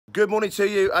Good morning to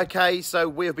you. Okay, so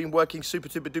we have been working super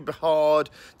duper hard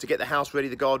to get the house ready,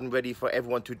 the garden ready for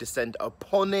everyone to descend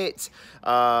upon it.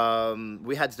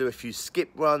 We had to do a few skip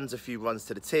runs, a few runs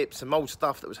to the tip, some old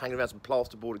stuff that was hanging around, some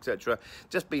plasterboard, etc.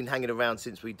 Just been hanging around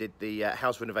since we did the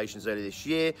house renovations earlier this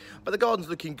year. But the garden's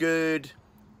looking good,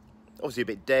 obviously a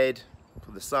bit dead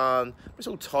from the sun, but it's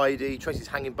all tidy. Tracy's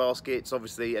hanging baskets,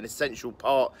 obviously an essential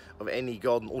part of any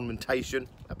garden ornamentation,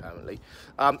 apparently.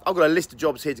 I've got a list of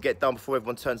jobs here to get done before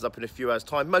everyone turns up in a few hours'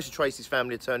 time. Most of Tracy's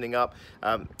family are turning up.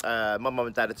 My mum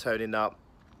and dad are turning up.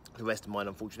 The rest of mine,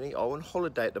 unfortunately, are on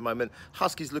holiday at the moment.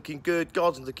 Husky's looking good,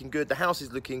 garden's looking good, the house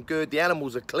is looking good, the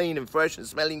animals are clean and fresh and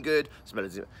smelling good, smell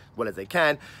as well as they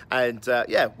can, and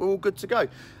yeah, we're all good to go.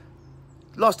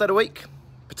 Last day of the week.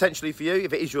 Potentially for you,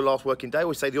 if it is your last working day. I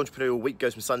always say the entrepreneurial week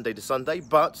goes from Sunday to Sunday,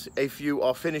 but if you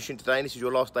are finishing today and this is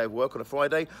your last day of work on a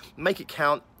Friday, make it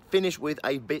count. Finish with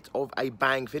a bit of a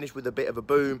bang, finish with a bit of a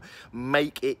boom,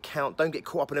 make it count. Don't get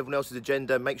caught up in everyone else's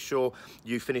agenda. Make sure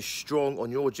you finish strong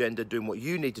on your agenda, doing what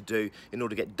you need to do in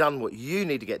order to get done what you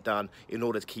need to get done in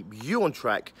order to keep you on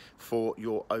track for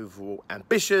your overall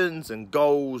ambitions and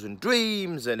goals and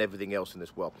dreams and everything else in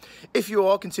this world. If you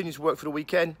are continuing to work for the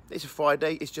weekend, it's a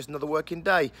Friday, it's just another working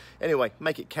day. Anyway,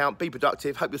 make it count, be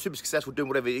productive, hope you're super successful doing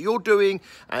whatever you're doing,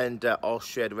 and I'll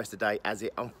share the rest of the day as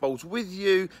it unfolds with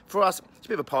you. For us, it's a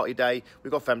bit of a party day.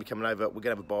 We've got family coming over. We're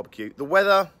gonna have a barbecue. The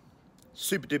weather,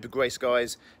 super duper grey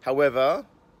skies. However,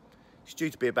 it's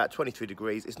due to be about 23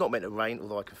 degrees. It's not meant to rain,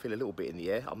 although I can feel a little bit in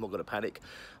the air. I'm not gonna panic.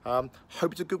 Hope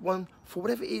it's a good one for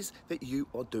whatever it is that you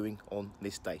are doing on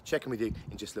this day. Checking with you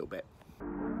in just a little bit.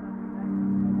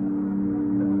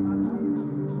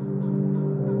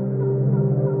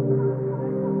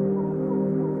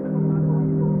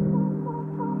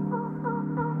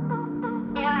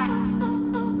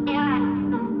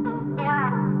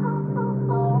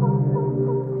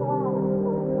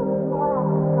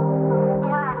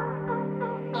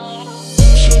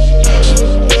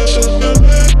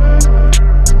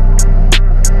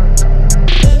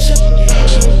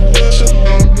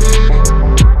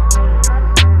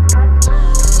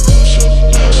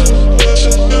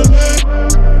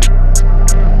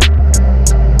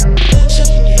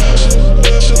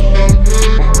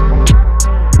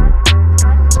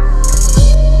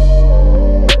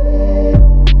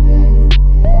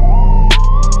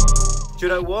 Do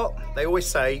you know what? They always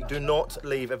say, do not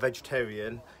leave a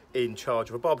vegetarian in charge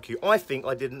of a barbecue. I think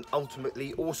I did an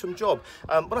ultimately awesome job.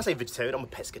 When I say vegetarian, I'm a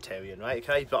pescatarian, right?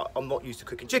 Okay, but I'm not used to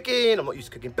cooking chicken, I'm not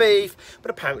used to cooking beef, but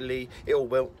apparently it all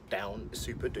went down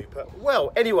super duper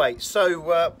well. Anyway,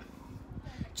 so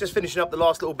just finishing up the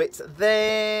last little bits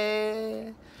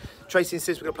there. Tracy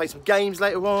insists we're going to play some games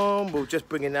later on. We're just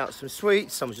bringing out some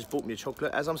sweets. Someone's just bought me a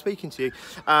chocolate as I'm speaking to you.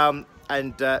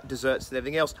 And desserts and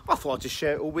everything else. I thought I'd just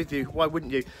share it all with you. Why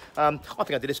wouldn't you? I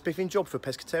think I did a spiffing job for a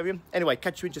pescatarian. Anyway,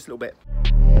 catch you in just a little bit.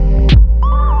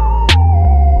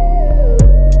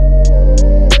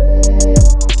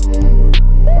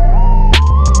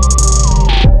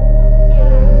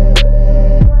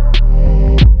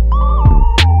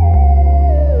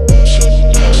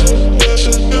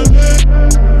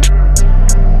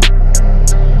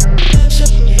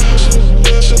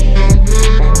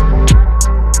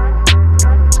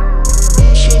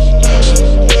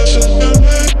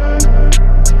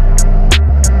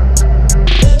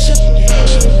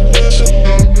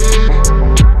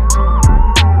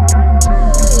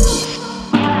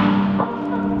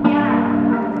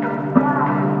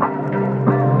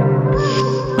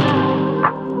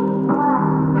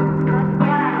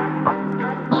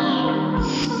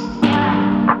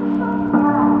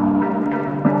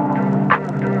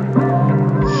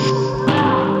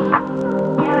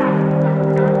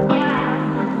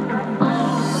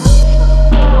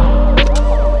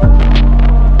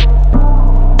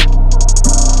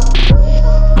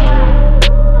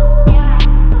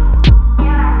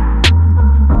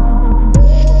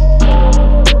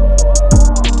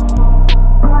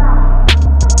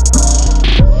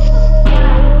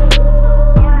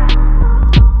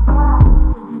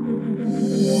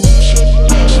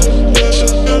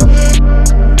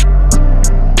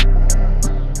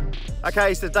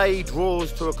 Okay, so the day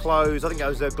draws to a close. I think it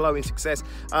was a glowing success.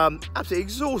 Absolutely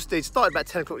exhausted. Started about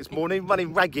 10 o'clock this morning,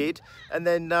 running ragged, and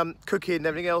then cooking and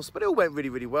everything else. But it all went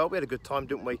really well. We had a good time,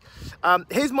 didn't we?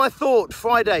 Here's my thought.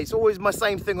 Friday. It's always my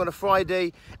same thing on a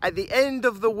Friday. At the end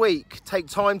of the week, take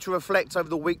time to reflect over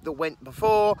the week that went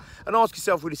before and ask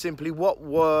yourself really simply, what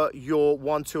were your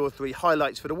 1, 2 or 3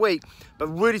 highlights for the week? But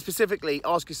really specifically,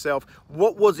 ask yourself,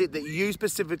 what was it that you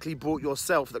specifically brought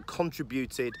yourself that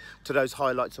contributed to those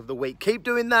highlights of the week? keep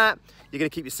doing that. You're going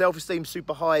to keep your self-esteem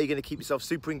super high. You're going to keep yourself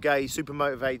super engaged, super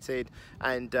motivated,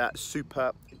 and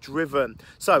super driven.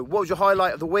 So what was your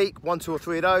highlight of the week? 1, 2, or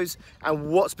 3 of those? And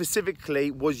what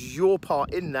specifically was your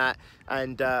part in that,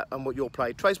 and what your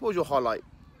play? Trace, what was your highlight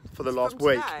for the last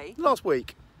week? Today? Last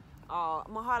week. Oh,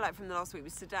 my highlight from the last week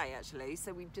was today, actually.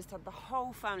 So we've just had the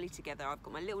whole family together. I've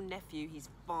got my little nephew, he's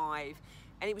 5,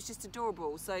 and it was just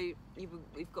adorable. So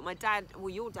we've got my dad, well,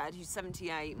 your dad, who's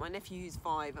 78, my nephew, who's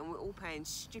 5, and we're all playing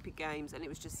stupid games, and it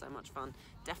was just so much fun.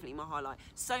 Definitely my highlight.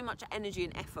 So much energy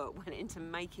and effort went into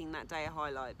making that day a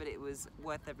highlight, but it was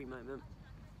worth every moment.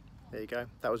 There you go.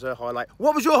 That was her highlight.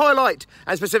 What was your highlight?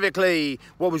 And specifically,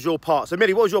 what was your part? So,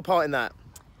 Millie, what was your part in that?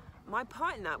 My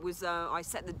part in that was I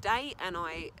set the date and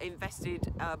I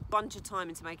invested a bunch of time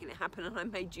into making it happen, and I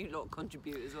made you lot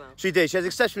contribute as well. She did. She has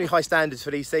exceptionally high standards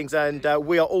for these things, and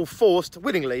we are all forced,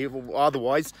 willingly or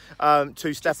otherwise,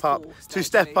 to step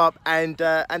up and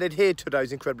adhere to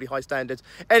those incredibly high standards.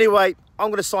 Anyway, I'm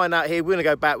going to sign out here. We're going to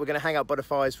go back. We're going to hang out by the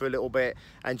fires for a little bit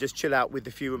and just chill out with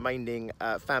the few remaining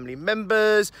family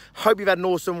members. Hope you've had an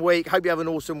awesome week. Hope you have an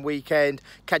awesome weekend.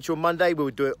 Catch you on Monday.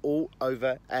 We'll do it all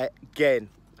over again.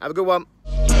 Have a good one.